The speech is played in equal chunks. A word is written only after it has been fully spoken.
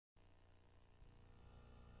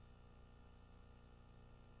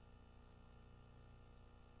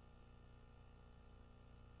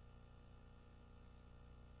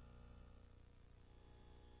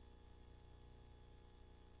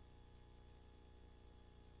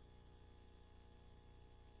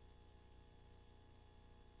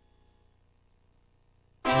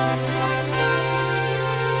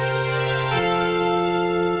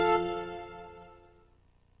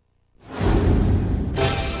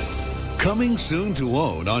Coming soon to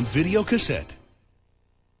own on video cassette.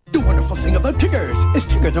 The wonderful thing about Tiggers is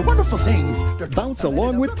Tiggers are wonderful things. Bounce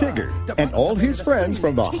along with Tigger and all his friends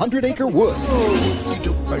from the 100-Acre Wood,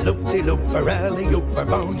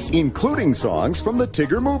 including songs from the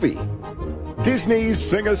Tigger movie. Disney's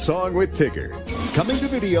Sing a Song with Tigger, coming to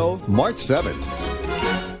video March 7th.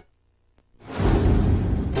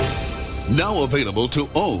 Now available to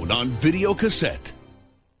own on video cassette.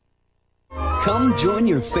 Come join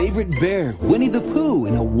your favorite bear, Winnie the Pooh,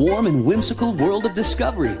 in a warm and whimsical world of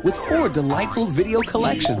discovery with 4 delightful video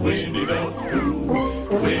collections. Winnie the Pooh,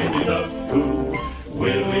 Winnie the Pooh,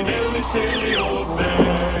 willy-nilly silly old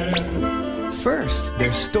bear. First,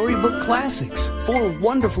 there's Storybook Classics, 4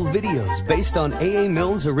 wonderful videos based on A.A.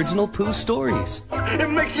 Milne's original Pooh stories. It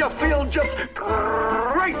makes you feel just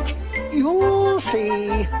great. You'll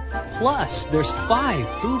see. Plus, there's 5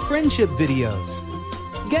 Pooh friendship videos.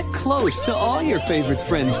 Get close to all your favorite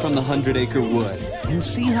friends from the 100-Acre Wood and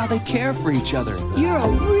see how they care for each other. You're a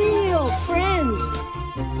real friend.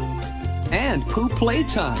 And Pooh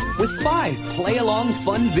Playtime with 5 play-along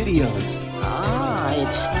fun videos. Ah,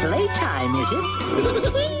 it's playtime, is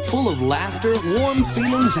it? Full of laughter, warm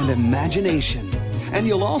feelings, and imagination. And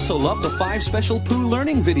you'll also love the 5 special Pooh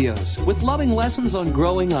learning videos with loving lessons on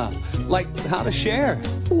growing up, like how to share.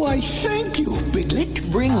 Why, thank you, Piglet.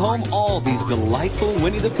 Bring home all these delightful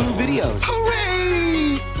Winnie the Pooh videos.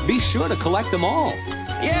 Hooray! Be sure to collect them all.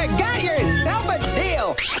 You got your helmet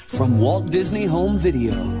deal. From Walt Disney Home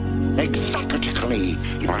Video. Exactly.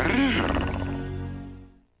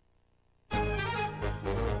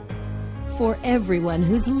 For everyone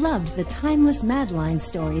who's loved the timeless Madeline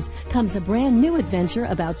stories comes a brand new adventure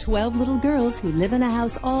about 12 little girls who live in a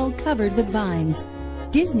house all covered with vines.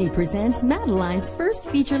 Disney presents Madeline's first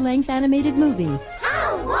feature-length animated movie.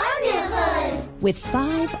 How wonderful! With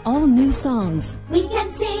 5 all-new songs. We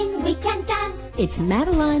can sing, we can dance. It's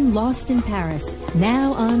Madeline Lost in Paris,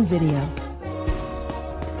 now on video.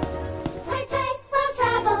 Tway, tway,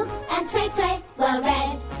 well-traveled, and tway, tway,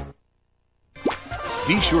 well-read.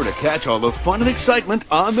 Be sure to catch all the fun and excitement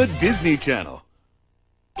on the Disney Channel.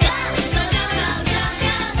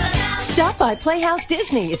 Stop by Playhouse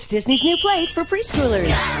Disney. It's Disney's new place for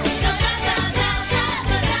preschoolers.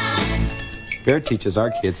 Bear teaches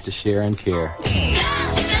our kids to share and care.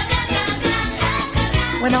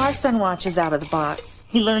 When our son watches Out of the Box,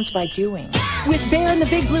 he learns by doing. With Bear in the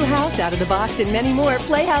Big Blue House, Out of the Box, and many more,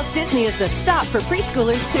 Playhouse Disney is the stop for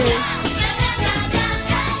preschoolers, too.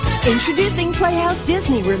 Introducing Playhouse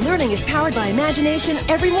Disney, where learning is powered by imagination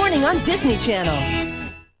every morning on Disney Channel.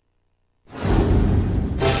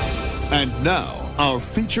 And now, our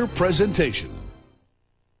feature presentation.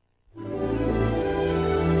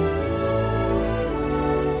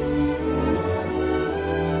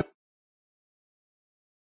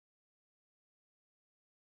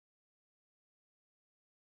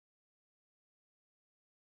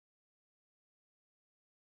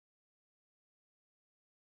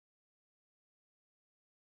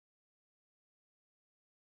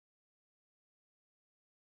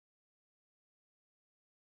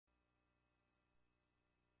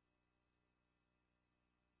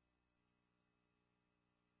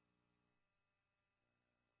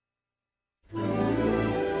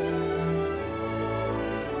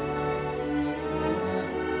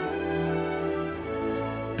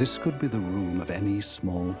 This could be the room of any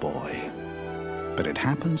small boy, but it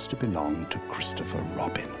happens to belong to Christopher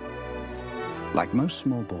Robin. Like most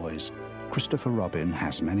small boys, Christopher Robin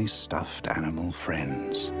has many stuffed animal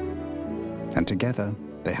friends. And together,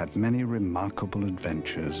 they had many remarkable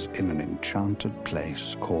adventures in an enchanted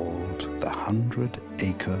place called the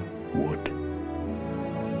 100-Acre Wood.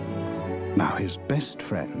 Now, his best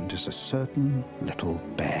friend is a certain little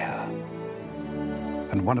bear.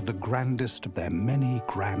 And one of the grandest of their many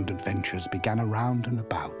grand adventures began around and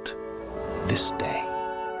about this day.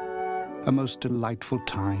 A most delightful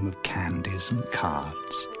time of candies and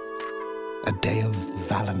cards. A day of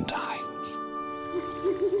Valentines.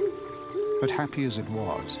 But happy as it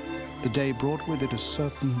was, the day brought with it a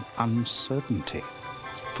certain uncertainty.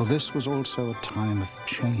 For this was also a time of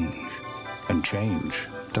change. And change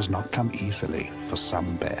does not come easily for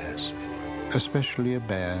some bears. Especially a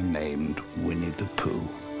bear named Winnie the Pooh.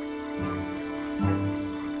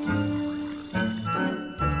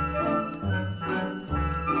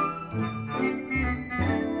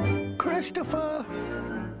 Christopher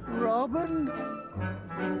Robin?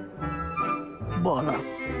 Bother.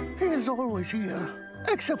 He is always here,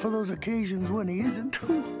 except for those occasions when he isn't.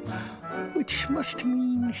 Which must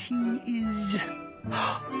mean he is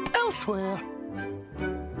elsewhere.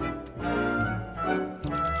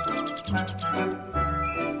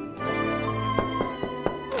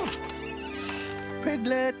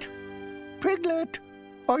 Piglet,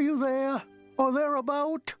 are you there or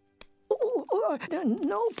thereabout?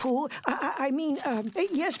 No, Pooh. I mean,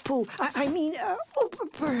 yes, Pooh.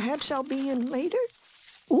 Perhaps I'll be in later.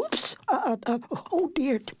 Oops. Oh,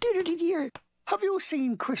 dear. Dear. Have you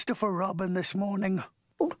seen Christopher Robin this morning?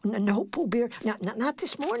 Oh, no, Pooh Bear. Not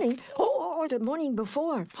this morning. Or the morning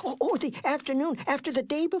before. Or the afternoon after the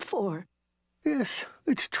day before. Yes,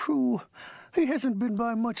 it's true. He hasn't been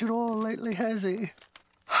by much at all lately, has he?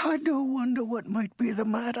 I do wonder what might be the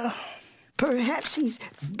matter. Perhaps he's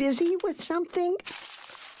busy with something?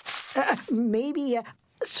 Maybe a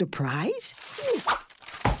surprise?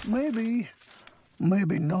 Maybe.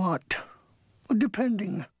 Maybe not.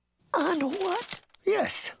 Depending. On what?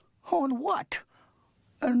 Yes, on what?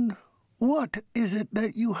 And what is it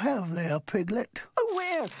that you have there, Piglet?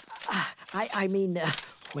 Where?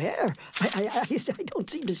 Where? I don't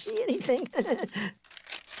seem to see anything.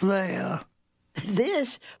 There.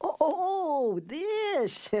 This? Oh,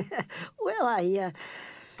 this. Well,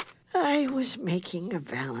 I was making a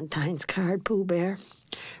Valentine's card, Pooh Bear,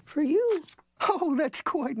 for you. Oh, that's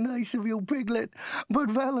quite nice of you, Piglet. But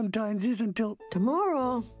Valentine's isn't till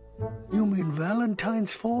tomorrow. You mean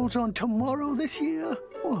Valentine's falls on tomorrow this year?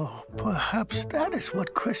 Well, perhaps that is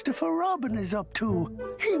what Christopher Robin is up to.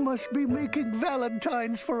 He must be making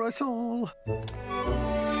Valentines for us all.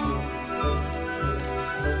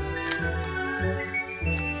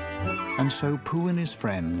 And so Pooh and his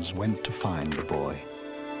friends went to find the boy.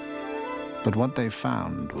 But what they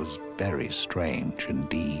found was very strange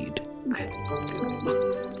indeed.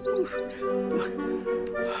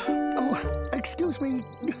 Oh, excuse me.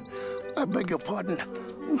 I beg your pardon.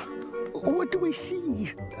 What do we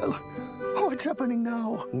see? What's happening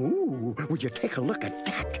now? Ooh, would you take a look at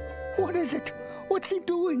that? What is it? What's he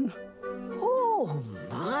doing? Oh,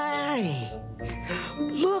 my.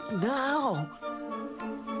 Look now.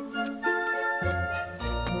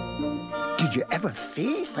 Did you ever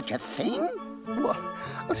see such a thing? What?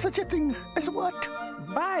 Such a thing as what?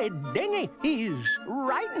 By dingy, he's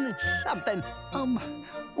writing something.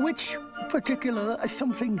 Which particular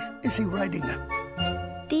something is he writing?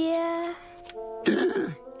 Dear.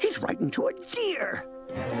 He's writing to a deer.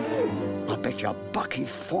 I'll bet you $1 he's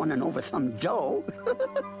fawning over some dough.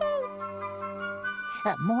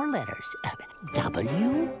 More letters.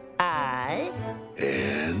 W-I.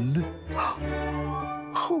 N.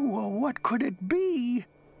 Oh, what could it be?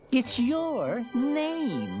 It's your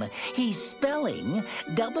name. He's spelling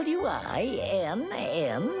W-I-N-N,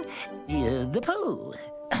 the Pooh.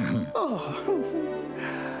 Oh,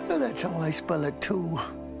 that's how I spell it, too.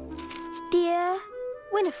 Dear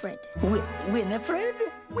Winifred. Winifred?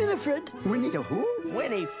 Winifred? Winnie the who?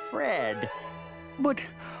 Winifred. But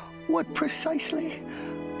what precisely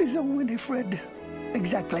is a Winifred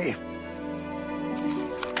exactly?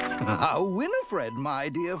 Winifred, my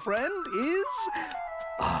dear friend, is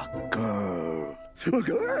a girl. A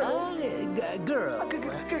girl?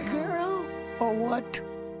 Girl? Or what?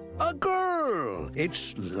 A girl.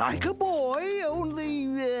 It's like a boy, only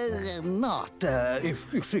not,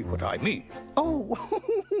 if you see what I mean. Oh.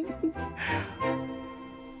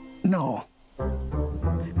 No.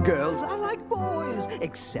 Girls are like boys,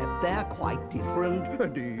 except they're quite different.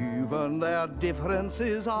 And even their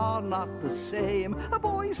differences are not the same. A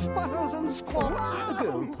boy sputters and squats, a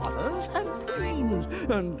girl potters and preens.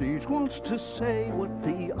 And each wants to say what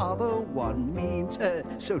the other one means,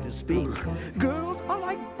 so to speak. Girls are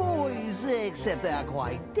like boys, except they're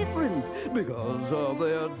quite different. Because of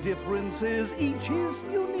their differences, each is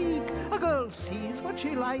unique. A girl sees what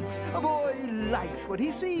she likes, a boy likes what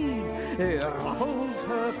he sees. He ruffles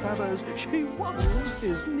her feathers, she waddles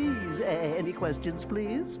his knees. Any questions,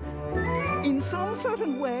 please? In some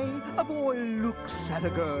certain way, a boy looks at a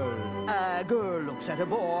girl looks at a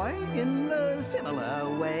boy in a similar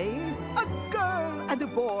way. A girl and a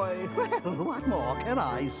boy, well, what more can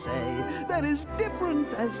I say? They're as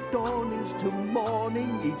different as dawn is to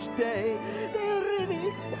morning each day. They're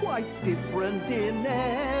really quite different in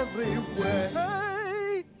every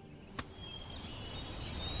way.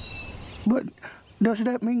 But does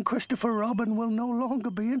that mean Christopher Robin will no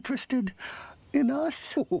longer be interested in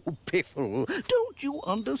us? Oh, Piffle, don't you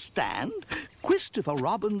understand? Christopher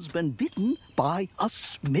Robin's been bitten by a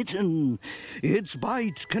smitten. Its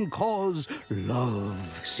bite can cause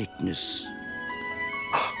love sickness.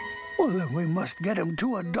 Well, then we must get him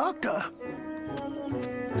to a doctor.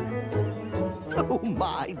 Oh,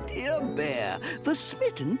 my dear bear, the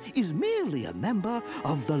smitten is merely a member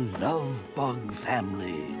of the love bug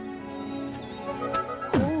family.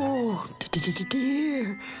 Oh,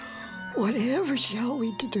 dear. Whatever shall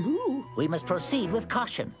we do? We must proceed with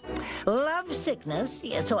caution. Love sickness,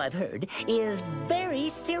 so I've heard, is very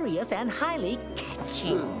serious and highly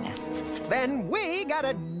catching. Then we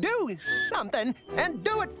gotta do something, and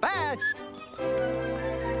do it fast.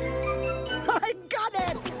 I got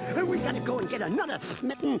it! We gotta go and get another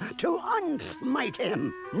smitten to unsmite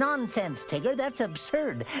him. Nonsense, Tigger. That's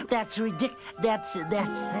absurd. That's ridiculous. That's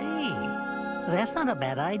not a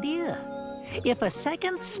bad idea. If a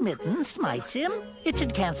second smitten smites him, it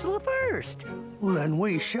should cancel the first. Then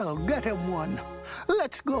we shall get him one.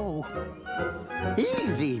 Let's go.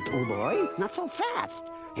 Easy, Pooh boy. Not so fast.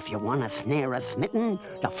 If you want to snare a smitten,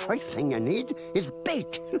 the first thing you need is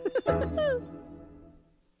bait.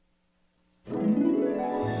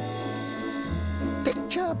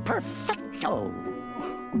 Picture perfecto.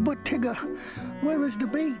 But, Tigger, where is the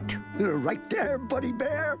bait? Right there, buddy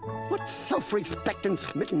bear. What self-respecting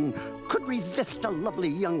smitten could resist a lovely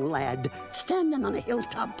young lad standing on a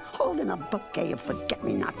hilltop holding a bouquet of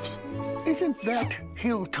forget-me-nots? Isn't that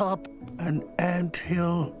hilltop an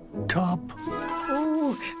ant-hill top?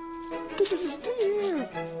 Oh, dear.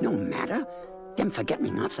 No matter. Them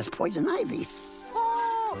forget-me-nots is poison ivy.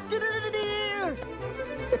 Oh, dear.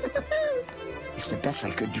 It's the best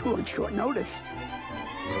I could do on short notice.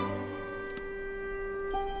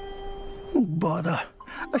 Bother.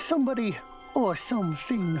 Somebody or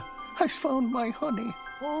something has found my honey.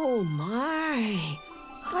 Oh, my.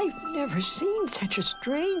 I've never seen such a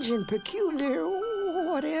strange and peculiar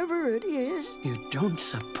whatever it is. You don't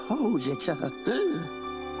suppose it's a...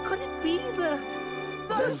 Could it be the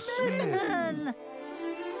smitten?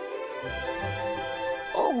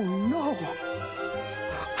 Oh, no.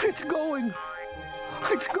 It's going.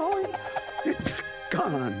 It's going. It's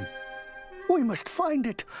gone. We must find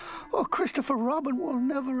it, or Christopher Robin will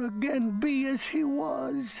never again be as he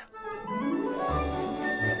was.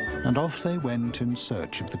 And off they went in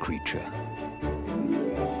search of the creature.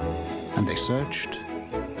 And they searched.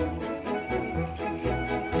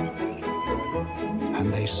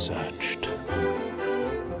 And they searched.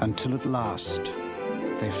 Until at last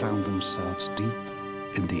they found themselves deep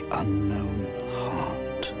in the unknown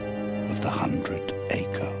heart of the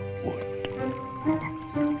 100-acre wood.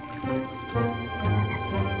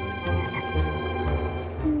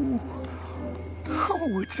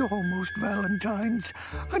 Oh, it's almost Valentine's,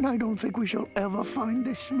 and I don't think we shall ever find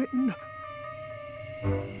this smitten.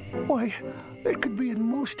 Why, it could be in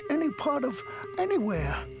most any part of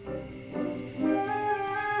anywhere.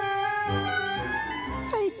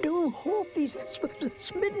 I do hope these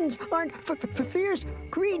smittens aren't fierce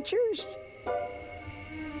creatures.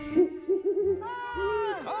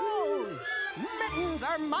 Oh, mittens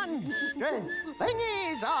are monstrous.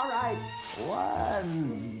 Thingies, all right.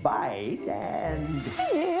 One bite and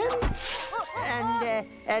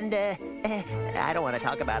I don't want to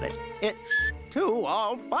talk about it. It's too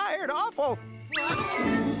all-fired awful.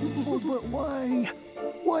 But why?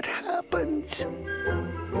 What happens?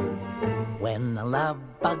 When a love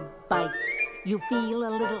bug bites, you feel a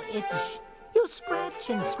little itch. You scratch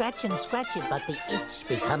and scratch and scratch it, but the itch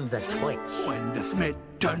becomes a twitch. When the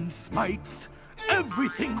smitten smites,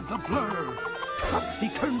 everything's a blur.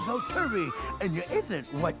 Topsy-turns all-turvy, and you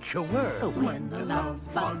isn't what you were. When the love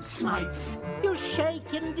bug smites, you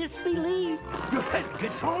shake in disbelief. Your head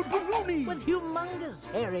gets all balloony. With humongous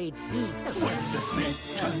hairy teeth. When the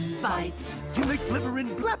smitten bites, you make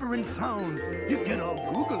blibbering, blabbering sounds. You get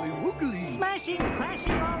all googly-woogly. Smashing,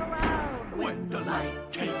 crashing all around. When the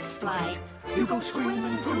light takes flight, you go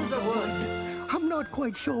screaming through the wood. I'm not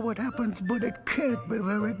quite sure what happens, but it can't be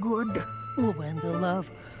very good. When the love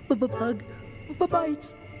bug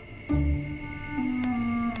bites.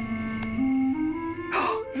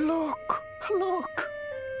 Look, look.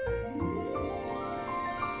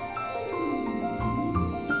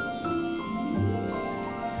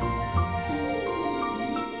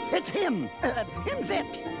 It's him. Him's it.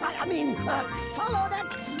 I mean, follow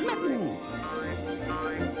that smitten.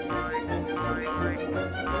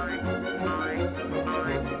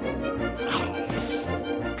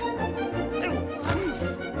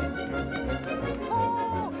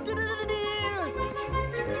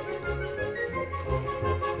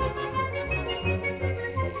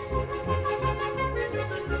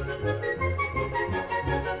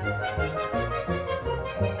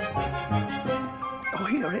 Oh,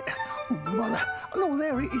 here it. Mother. No,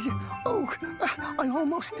 there it is. Oh, I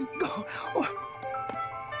almost. Oh,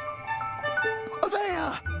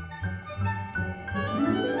 there.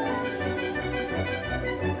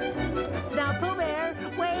 Now, Pooh Bear,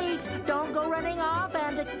 wait! Don't go running off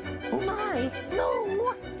and... Oh, my!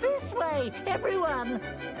 No! This way, everyone!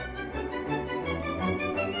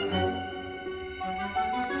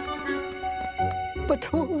 But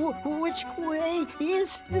which way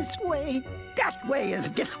is this way? That way is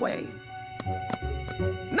this way.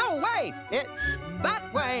 No way! It's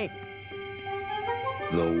that way!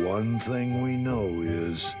 The one thing we know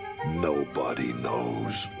is nobody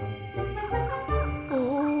knows.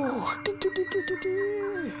 Oh.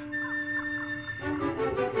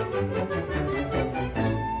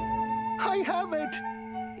 I have it.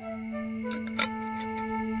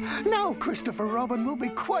 Now Christopher Robin will be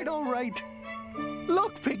quite all right.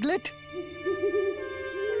 Look, Piglet.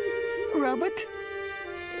 Rabbit.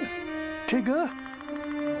 Tigger.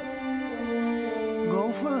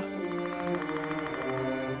 Gopher.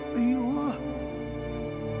 Eeyore.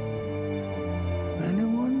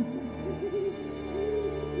 Anyone?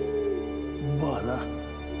 Bother.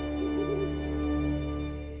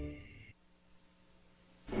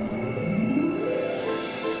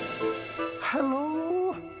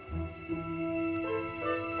 Hello?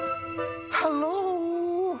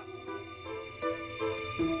 Hello?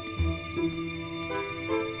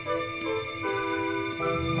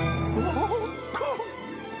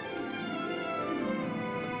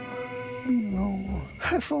 No,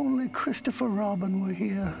 if only Christopher Robin were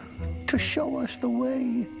here to show us the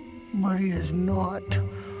way, but he is not,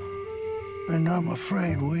 and I'm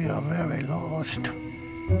afraid we are very lost.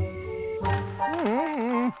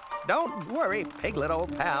 Don't worry, Piglet,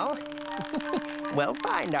 old pal. We'll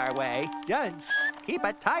find our way. Just keep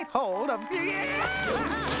a tight hold of...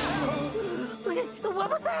 What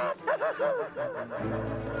was that?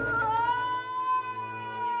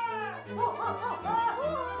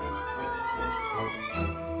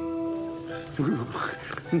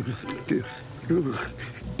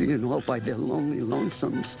 Being all by their lonely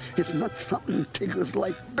lonesomes is not something Tiggers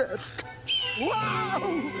like best.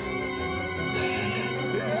 Wow!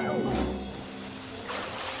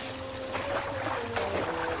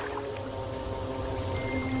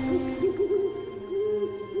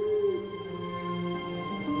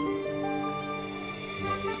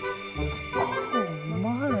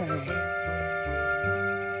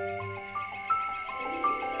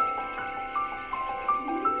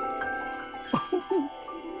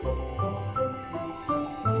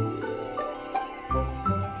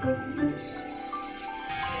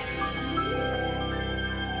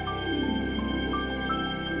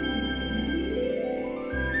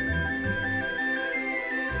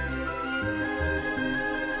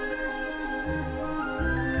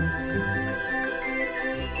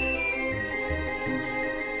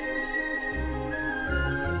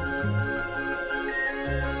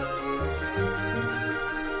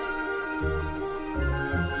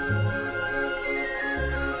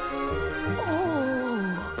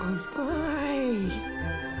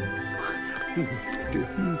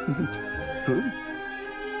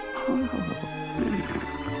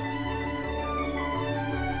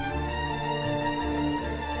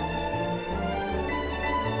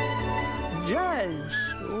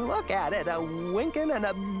 Just look at it, a winking and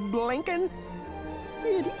a blinking.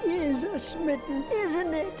 It is a smitten,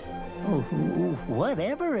 isn't it? Oh,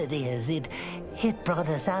 whatever it is, it brought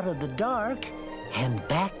us out of the dark and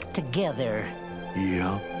back together.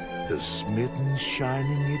 Yep, the smitten's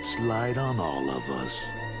shining its light on all of us.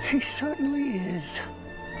 He certainly is.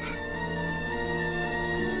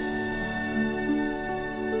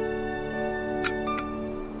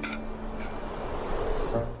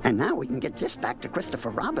 And now we can get this back to Christopher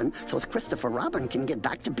Robin, so Christopher Robin can get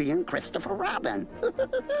back to being Christopher Robin.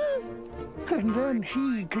 And then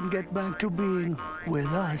he can get back to being with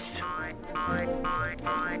us.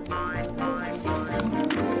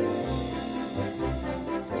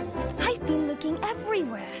 I've been looking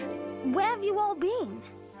everywhere. Where have you all been?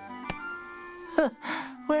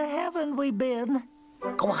 Where haven't we been?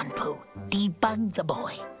 Go on, Pooh. Debug the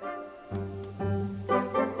boy.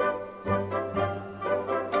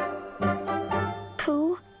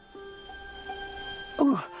 Pooh?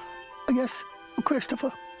 Oh, yes,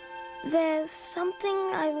 Christopher. There's something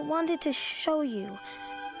I wanted to show you.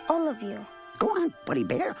 All of you. Go on, Buddy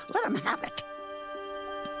Bear. Let him have it.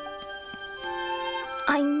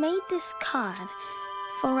 I made this card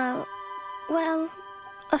for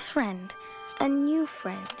a friend. A new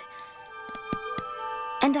friend.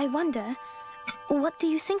 And I wonder, what do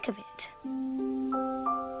you think of it?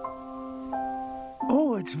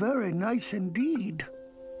 Oh, it's very nice indeed.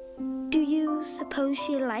 Do you suppose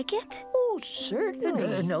she'll like it? Oh,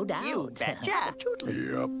 certainly. No doubt. You betcha.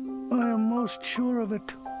 Yep. I am most sure of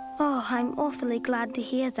it. Oh, I'm awfully glad to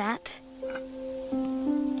hear that.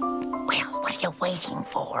 Well, what are you waiting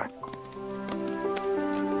for?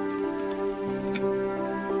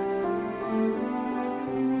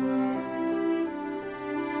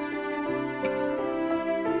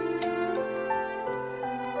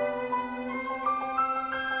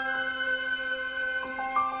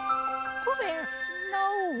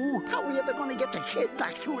 ever going to get the kid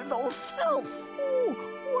back to his old self? Oh,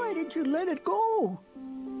 why did you let it go?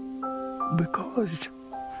 Because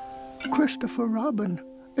Christopher Robin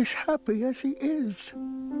is happy as he is.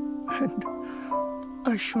 And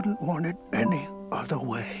I shouldn't want it any other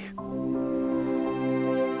way.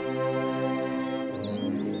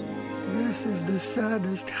 This is the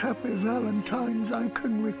saddest Happy Valentine's I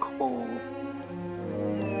can recall.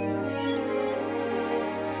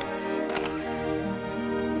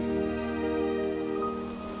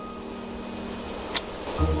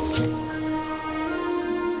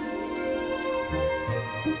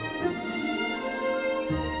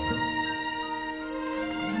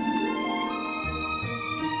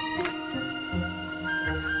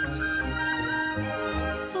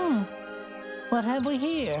 What have we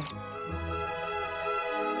here?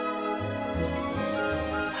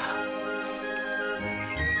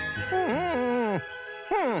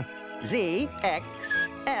 Z, X,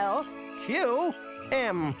 L, Q,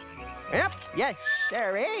 M. Yep, yes,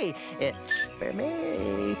 sirree. It's for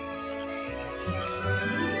me.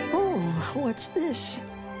 Oh, what's this?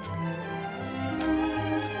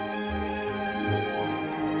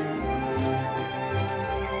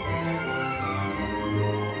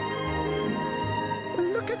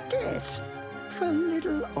 Look at this. For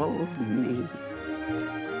little old me.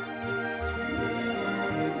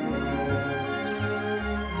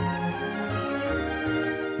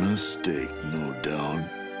 Mistake, no doubt.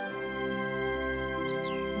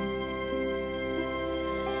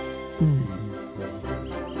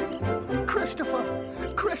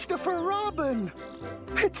 Christopher Robin!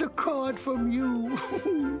 It's a card from you.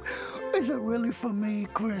 Is it really for me,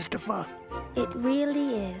 Christopher? It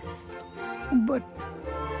really is. But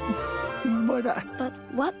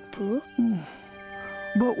what, Pooh?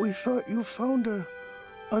 But we thought you found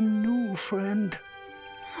a new friend.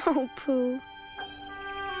 Oh, Pooh.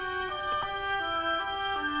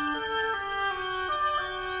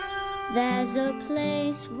 There's a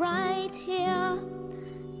place right here,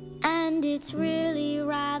 and it's really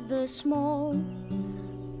rather small.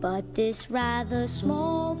 But this rather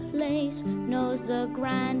small place knows the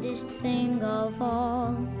grandest thing of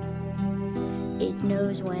all. It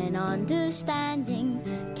knows when understanding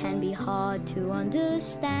can be hard to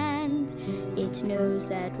understand. It knows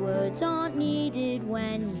that words aren't needed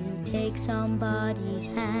when you take somebody's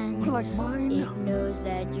hand. Like mine. It knows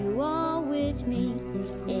that you are with me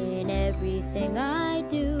in everything I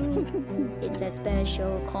do. It's that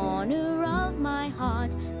special corner of my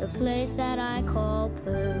heart, the place that I call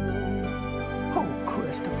Pooh. Oh,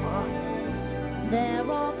 Christopher. There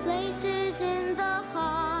are places in the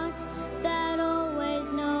heart that always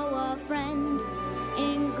know a friend.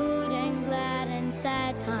 In good and glad and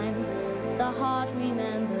sad times, the heart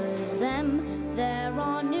remembers them. There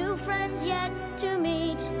are new friends yet to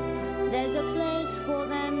meet. There's a place for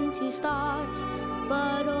them to start,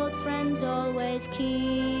 but old friends always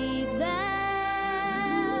keep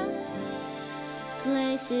their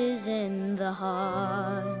places in the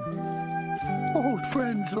heart. Old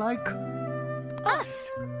friends like us.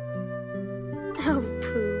 Oh,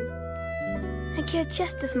 Pooh. I care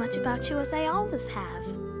just as much about you as I always have.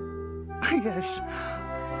 Yes,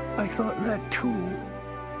 I thought that too.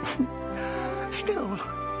 Still,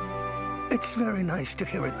 it's very nice to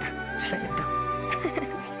hear it said.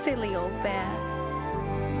 Silly old bear.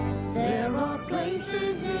 There are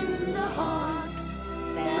places in the heart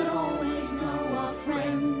that always know a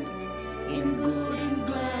friend. In good and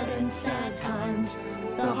glad and sad times,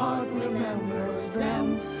 the heart remembers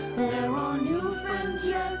them. There are new friends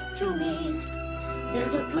yet to meet.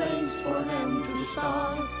 There's a place for them to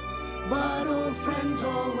start, but old friends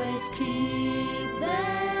always keep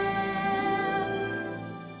their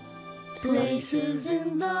places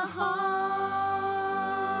in the heart.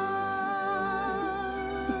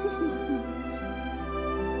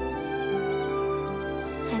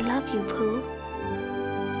 I love you, Pooh.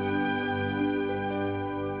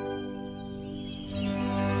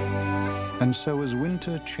 And so as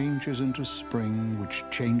winter changes into spring, which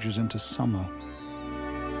changes into summer,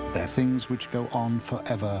 there are things which go on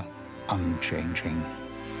forever unchanging.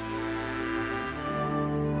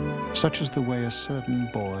 Such as the way a certain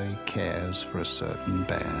boy cares for a certain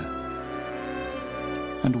bear.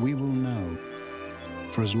 And we will know,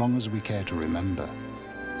 for as long as we care to remember,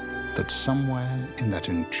 that somewhere in that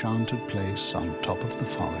enchanted place on top of the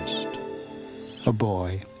forest, a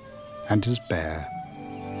boy and his bear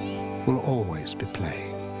will always be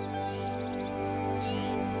playing.